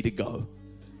asking me to go?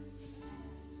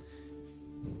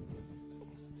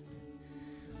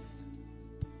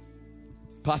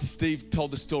 Pastor Steve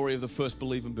told the story of the first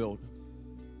Believe and Build.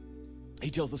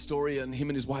 He tells the story, and him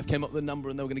and his wife came up with a number,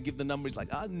 and they were going to give the number. He's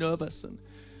like, I'm nervous.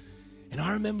 And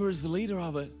I remember as the leader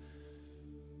of it,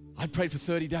 I prayed for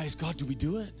 30 days. God, do we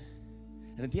do it?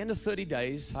 And at the end of 30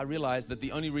 days, I realized that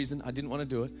the only reason I didn't want to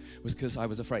do it was because I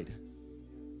was afraid.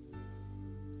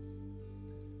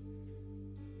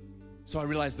 So I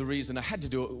realized the reason I had to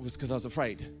do it was because I was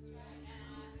afraid.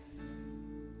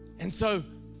 And so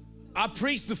I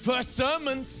preached the first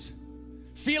sermons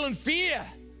feeling fear,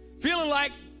 feeling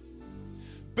like,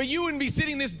 but you wouldn't be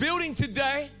sitting in this building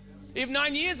today if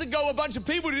 9 years ago a bunch of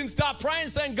people didn't start praying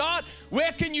saying, God,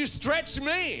 where can you stretch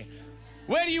me?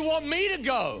 Where do you want me to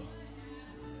go?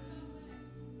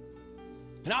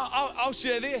 And I'll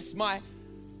share this. My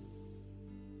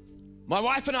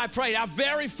wife and I prayed our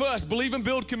very first Believe and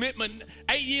Build commitment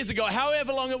 8 years ago,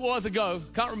 however long it was ago,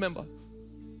 can't remember.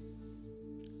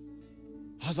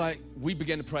 I was like, we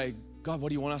began to pray, God, what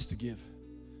do you want us to give?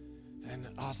 And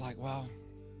I was like, well,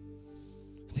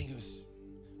 I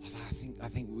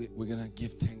think we're going to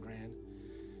give 10 grand.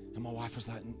 And my wife was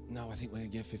like, no, I think we're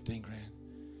going to give 15 grand.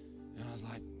 And I was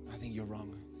like, I think you're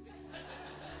wrong.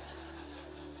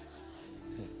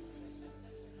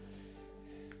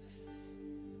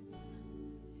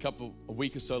 A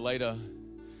week or so later,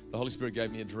 the Holy Spirit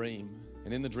gave me a dream.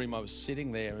 And in the dream, I was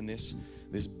sitting there, and this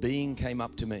being came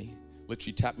up to me,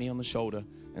 literally tapped me on the shoulder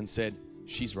and said,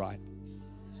 she's right.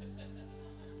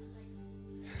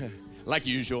 Like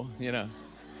usual, you know.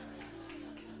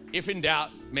 If in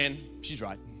doubt, men, she's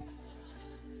right.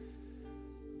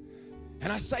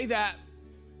 And I say that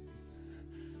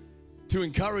to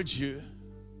encourage you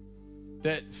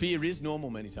that fear is normal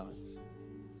many times.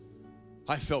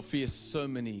 I felt fear so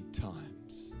many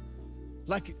times,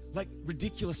 like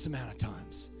ridiculous amount of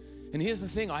times. And here's the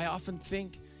thing, I often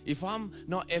think if I'm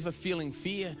not ever feeling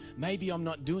fear, maybe I'm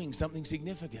not doing something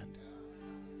significant.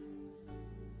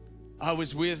 I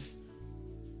was with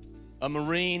a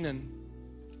Marine, and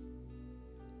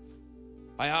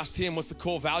I asked him, what's the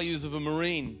core values of a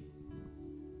Marine?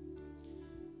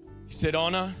 He said,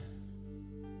 honor,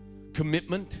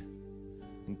 commitment,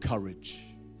 and courage.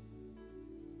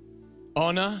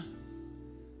 Honor,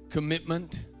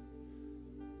 commitment,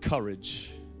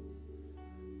 courage.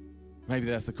 Maybe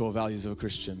that's the core values of a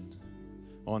Christian.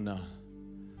 Honor,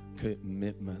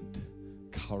 commitment,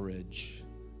 courage,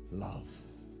 love.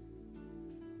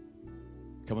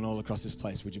 Come on, all across this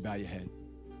place, would you bow your head?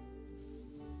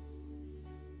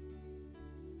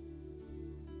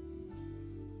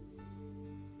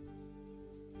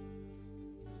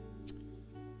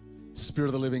 Spirit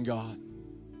of the living God,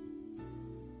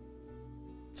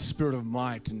 Spirit of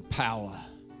might and power,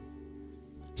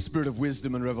 Spirit of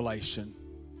wisdom and revelation.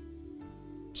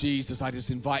 Jesus, I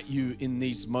just invite you in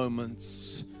these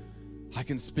moments. I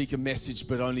can speak a message,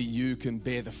 but only you can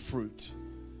bear the fruit.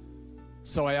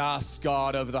 So I ask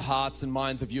God over the hearts and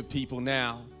minds of your people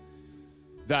now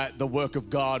that the work of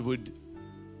God would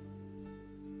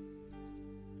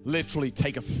literally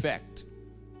take effect.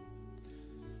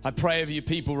 I pray over your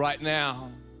people right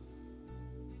now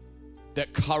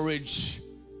that courage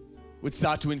would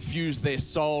start to infuse their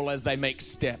soul as they make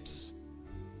steps.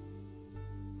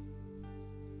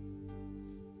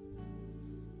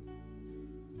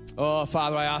 Oh,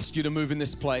 Father, I ask you to move in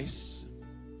this place.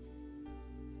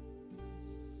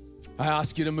 I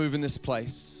ask you to move in this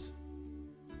place.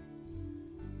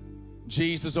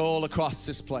 Jesus, all across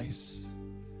this place.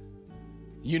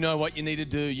 You know what you need to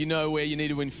do. You know where you need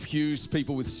to infuse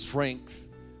people with strength.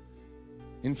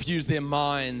 Infuse their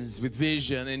minds with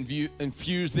vision.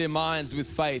 Infuse their minds with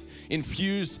faith.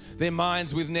 Infuse their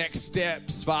minds with next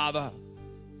steps, Father.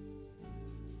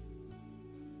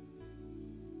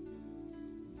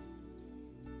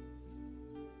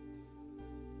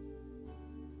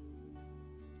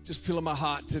 Just feel in my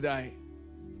heart today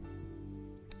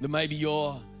that maybe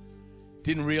you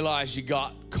didn't realize you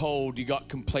got cold, you got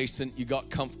complacent, you got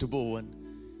comfortable. And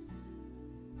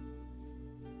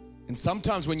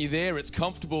sometimes when you're there, it's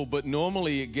comfortable, but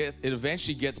normally it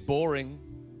eventually gets boring.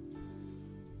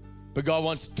 But God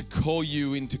wants to call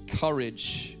you into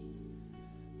courage.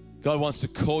 God wants to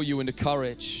call you into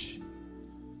courage.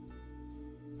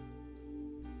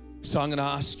 So I'm going to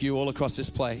ask you all across this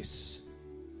place,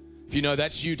 if you know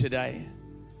that's you today.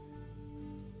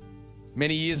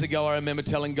 Many years ago, I remember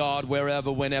telling God,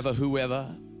 wherever, whenever,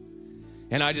 whoever.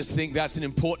 And I just think that's an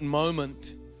important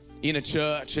moment in a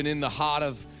church and in the heart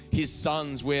of his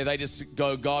sons, where they just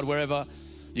go, God, wherever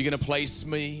you're going to place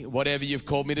me, whatever you've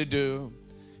called me to do,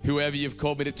 whoever you've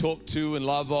called me to talk to and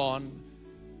love on.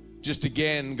 Just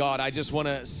again, God, I just want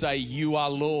to say you are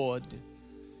Lord.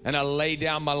 And I lay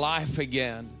down my life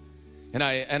again. And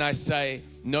I say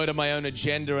no to my own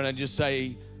agenda, and I just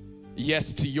say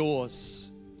yes to yours.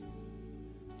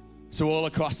 So all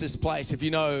across this place, if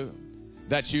you know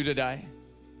that's you today,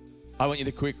 I want you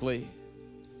to quickly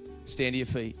stand to your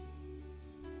feet.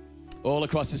 All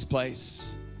across this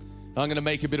place. I'm going to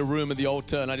make a bit of room at the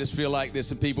altar, and I just feel like there's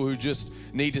some people who just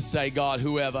need to say, God,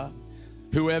 whoever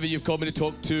you've called me to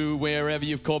talk to, wherever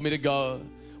you've called me to go,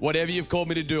 whatever you've called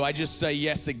me to do, I just say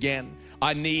yes again.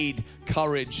 I need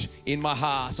courage in my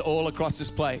heart. So all across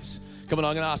this place. Come on,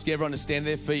 I'm going to ask everyone to stand to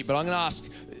their feet, but I'm going to ask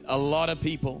a lot of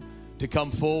people to come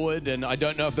forward, and I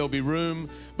don't know if there'll be room,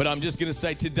 but I'm just going to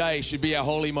say today should be a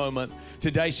holy moment.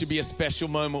 Today should be a special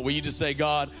moment where you just say,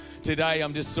 God, today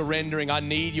I'm just surrendering. I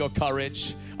need your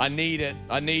courage. I need it.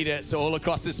 I need it. So all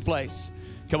across this place,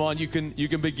 come on, you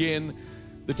can begin.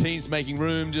 The team's making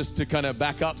room just to kind of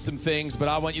back up some things, but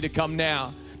I want you to come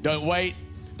now. Don't wait.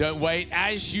 Don't wait.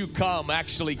 As you come,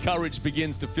 actually, courage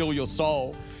begins to fill your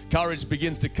soul. Courage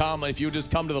begins to come. If you'll just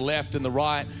come to the left and the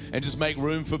right and just make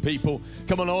room for people.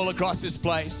 Come on, all across this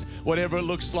place, whatever it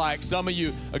looks like. Some of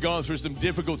you are going through some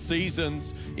difficult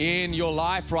seasons in your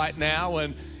life right now,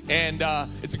 and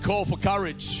it's a call for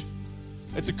courage.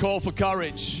 It's a call for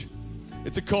courage.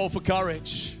 It's a call for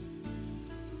courage.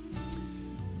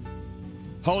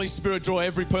 Holy Spirit, draw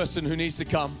every person who needs to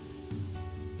come.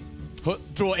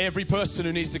 Draw every person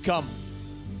who needs to come.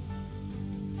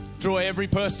 Draw every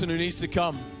person who needs to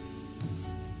come.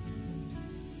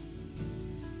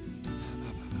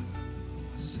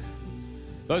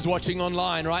 Those watching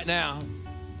online right now,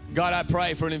 God, I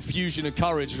pray for an infusion of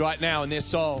courage right now in their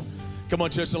soul. Come on,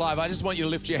 Church Alive, I just want you to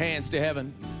lift your hands to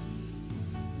heaven.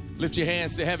 Lift your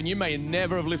hands to heaven. You may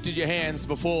never have lifted your hands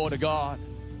before to God.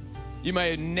 You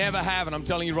may never have, and I'm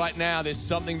telling you right now, there's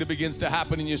something that begins to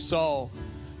happen in your soul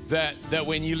that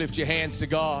when you lift your hands to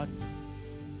God.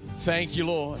 Thank you,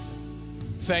 Lord.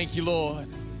 Thank you, Lord.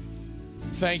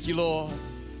 Thank you, Lord.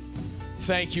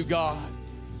 Thank you, God.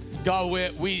 God,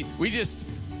 we just,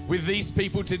 with these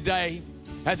people today,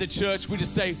 as a church, we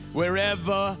just say,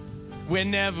 wherever,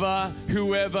 whenever,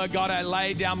 whoever, God, I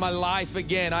lay down my life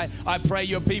again. I pray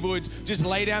your people would just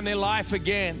lay down their life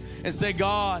again and say,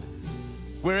 God,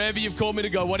 wherever you've called me to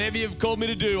go, whatever you've called me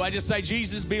to do, I just say,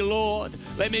 Jesus, be Lord.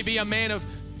 Let me be a man of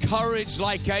courage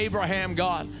like Abraham,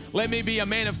 God. Let me be a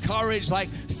man of courage like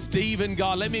Stephen,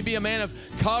 God. Let me be a man of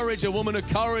courage, a woman of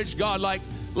courage, God,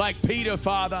 like Peter,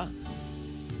 Father.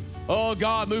 Oh,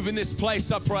 God, move in this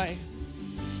place, I pray.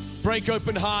 Break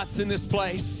open hearts in this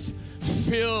place.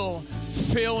 Fill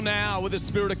now with the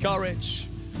spirit of courage.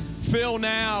 Fill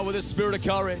now with the spirit of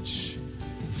courage.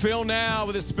 Fill now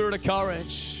with the spirit of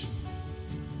courage.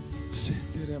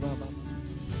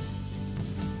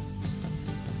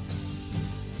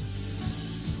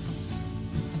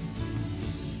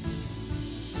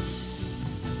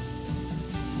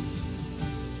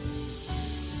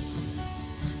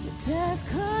 Death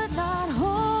could not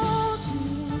hold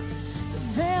you. The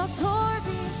veil tore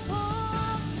before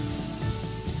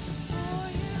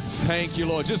you. Thank you,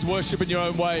 Lord. Just worship in your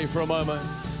own way for a moment.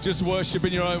 Just worship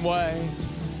in your own way.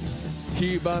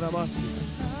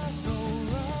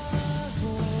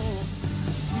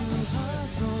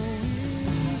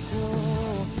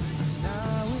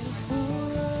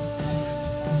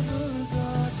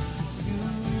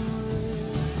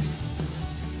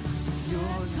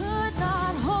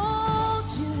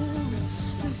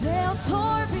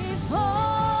 Tore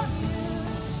before you.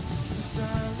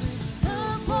 The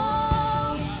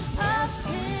walls of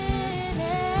sin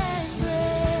and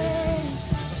grave.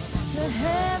 The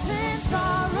heavens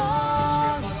are open.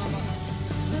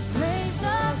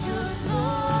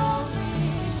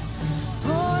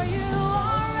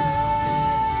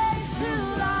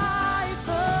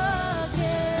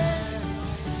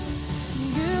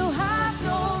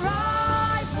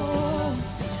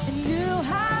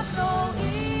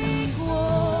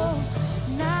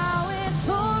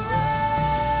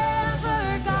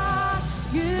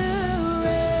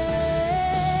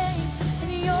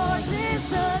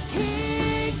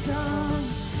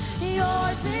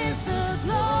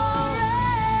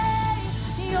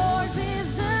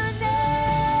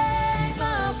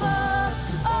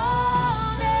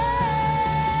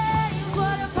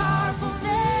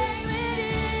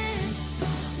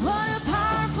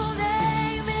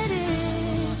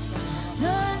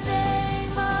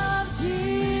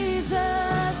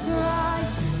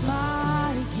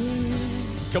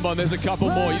 Come on, there's a couple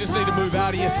more. You just need to move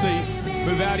out of your seat.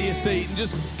 Move out of your seat and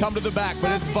just come to the back,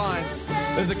 but it's fine.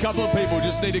 There's a couple of people who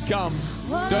just need to come.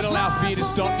 Don't allow fear to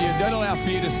stop you. Don't allow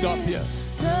fear to stop you.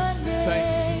 The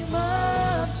name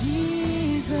of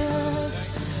Jesus.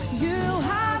 You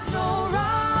have no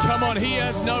rival. Come on, he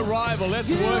has no rival. Let's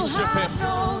worship him.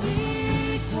 No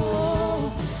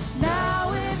equal.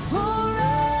 Now and forever,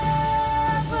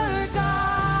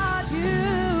 God,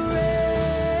 you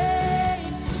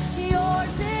reign.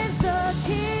 Yours is the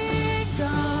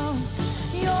kingdom.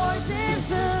 Yours is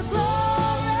the glory.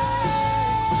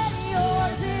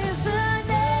 Yours is the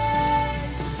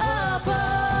name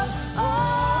above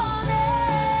all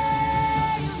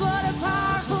names. What a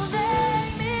powerful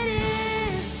name it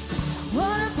is.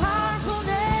 What a powerful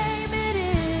name it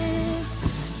is.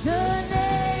 The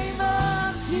name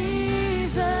of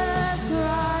Jesus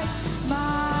Christ,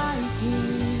 my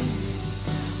King.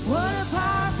 What a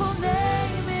powerful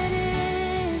name it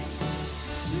is.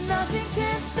 Nothing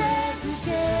can stand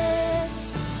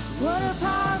against. What a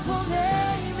powerful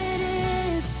name it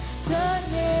is. The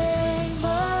name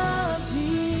of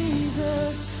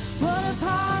Jesus. What a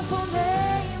powerful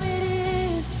name it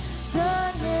is.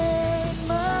 The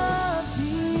name of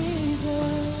Jesus.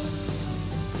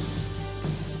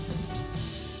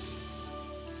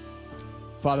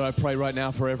 Father, I pray right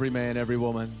now for every man, every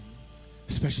woman,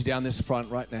 especially down this front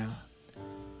right now.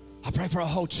 I pray for a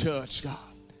whole church, God.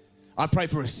 I pray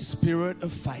for a spirit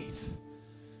of faith.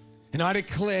 And I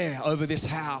declare over this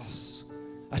house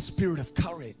a spirit of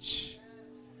courage.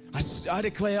 I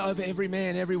declare over every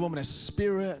man, every woman, a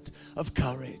spirit of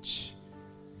courage.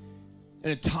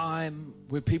 In a time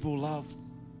where people love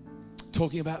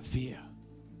talking about fear,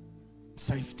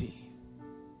 safety,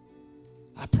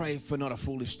 I pray for not a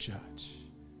foolish church,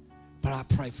 but I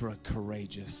pray for a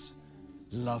courageous,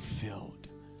 love-filled,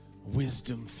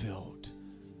 wisdom-filled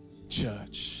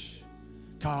church.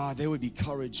 God, there would be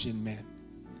courage in men.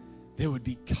 There would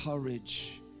be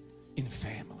courage in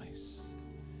families.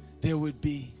 There would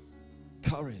be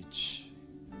courage.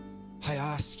 I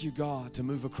ask you, God, to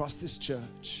move across this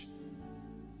church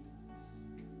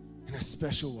in a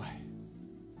special way.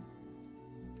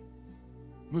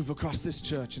 Move across this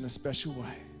church in a special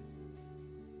way.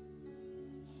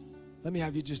 Let me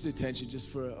have your just attention just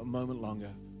for a moment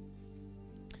longer.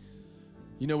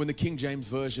 You know, when the King James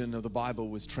Version of the Bible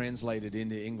was translated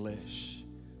into English,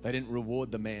 they didn't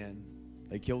reward the man,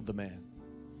 they killed the man.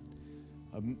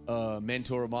 A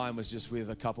mentor of mine was just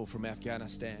with a couple from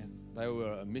Afghanistan. They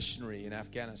were a missionary in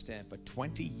Afghanistan for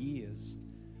 20 years.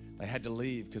 They had to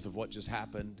leave because of what just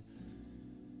happened,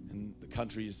 and the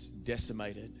country is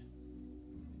decimated.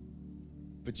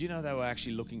 But you know, they were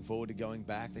actually looking forward to going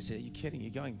back. They said, "Are you kidding? You're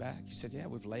going back?" He said, "Yeah,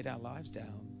 we've laid our lives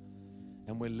down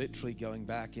and we're literally going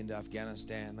back into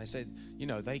Afghanistan." They said, "You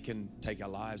know, they can take our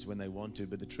lives when they want to,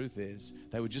 but the truth is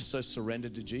they were just so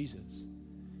surrendered to Jesus."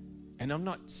 And I'm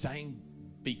not saying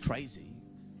be crazy.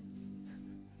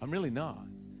 I'm really not.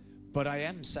 But I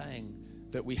am saying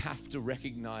that we have to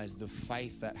recognize the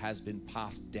faith that has been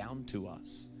passed down to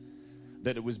us,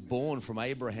 that it was born from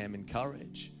Abraham in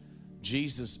courage.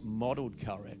 Jesus modeled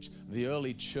courage. The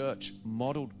early church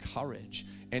modeled courage.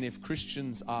 And if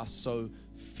Christians are so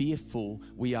fearful,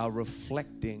 we are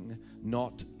reflecting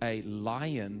not a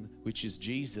lion, which is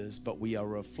Jesus, but we are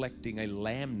reflecting a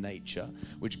lamb nature,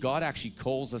 which God actually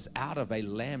calls us out of a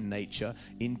lamb nature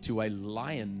into a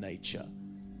lion nature.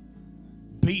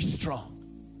 Be strong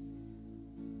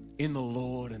in the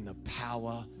Lord and the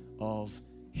power of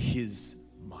his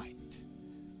might.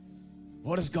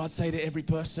 What does God say to every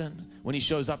person when he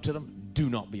shows up to them? Do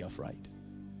not be afraid.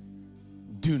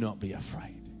 Do not be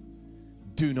afraid.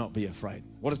 Do not be afraid.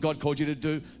 What has God called you to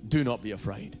do? Do not be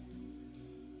afraid.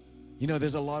 You know,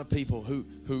 there's a lot of people who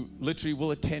literally will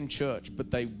attend church,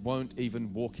 but they won't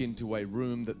even walk into a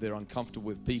room that they're uncomfortable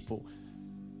with people.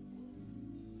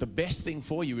 The best thing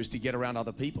for you is to get around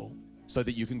other people so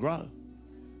that you can grow.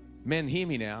 Men, hear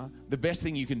me now. The best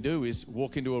thing you can do is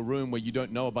walk into a room where you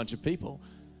don't know a bunch of people.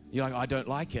 You're like, "I don't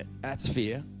like it." That's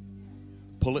fear.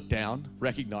 Pull it down,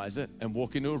 recognize it, and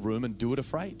walk into a room and do it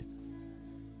afraid.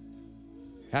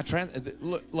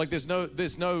 Like there's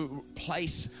no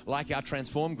place like our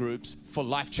transform groups for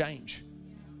life change.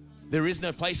 There is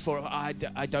no place for I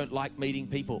don't like meeting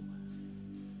people.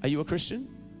 Are you a Christian?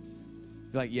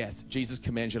 You're like, yes, Jesus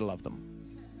commands you to love them.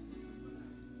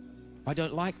 I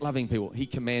don't like loving people. He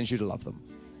commands you to love them.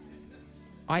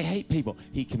 I hate people.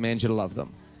 He commands you to love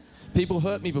them. People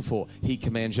hurt me before. He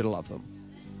commands you to love them.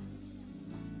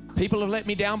 People have let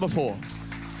me down before.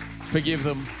 Forgive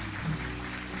them.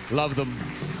 Love them.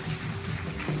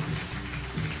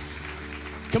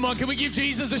 Come on, can we give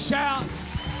Jesus a shout?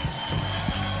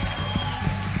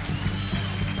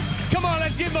 Come on,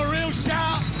 let's give him a real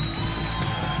shout.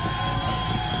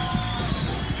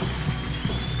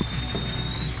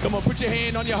 Come on, put your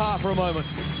hand on your heart for a moment.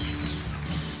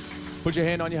 Put your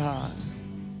hand on your heart.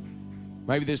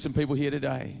 Maybe there's some people here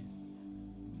today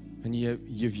and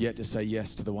you've yet to say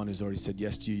yes to the one who's already said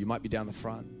yes to you. You might be down the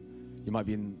front. You might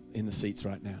be in the seats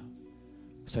right now.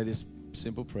 Say this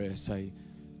simple prayer. Say,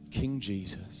 King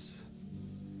Jesus,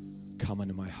 come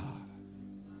into my heart.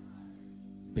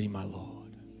 Be my Lord.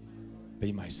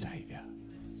 Be my Savior.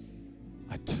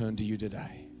 I turn to you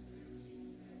today.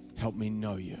 Help me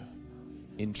know you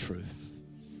in truth.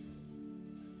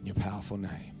 In your powerful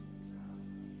name.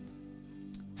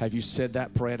 Have you said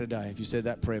that prayer today? If you said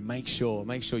that prayer, make sure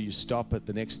you stop at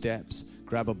the next steps.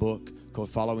 Grab a book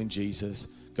called Following Jesus.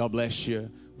 God bless you.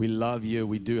 We love you.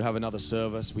 We do have another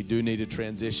service. We do need a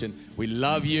transition. We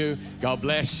love you. God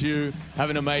bless you.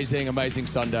 Have an amazing, amazing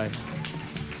Sunday.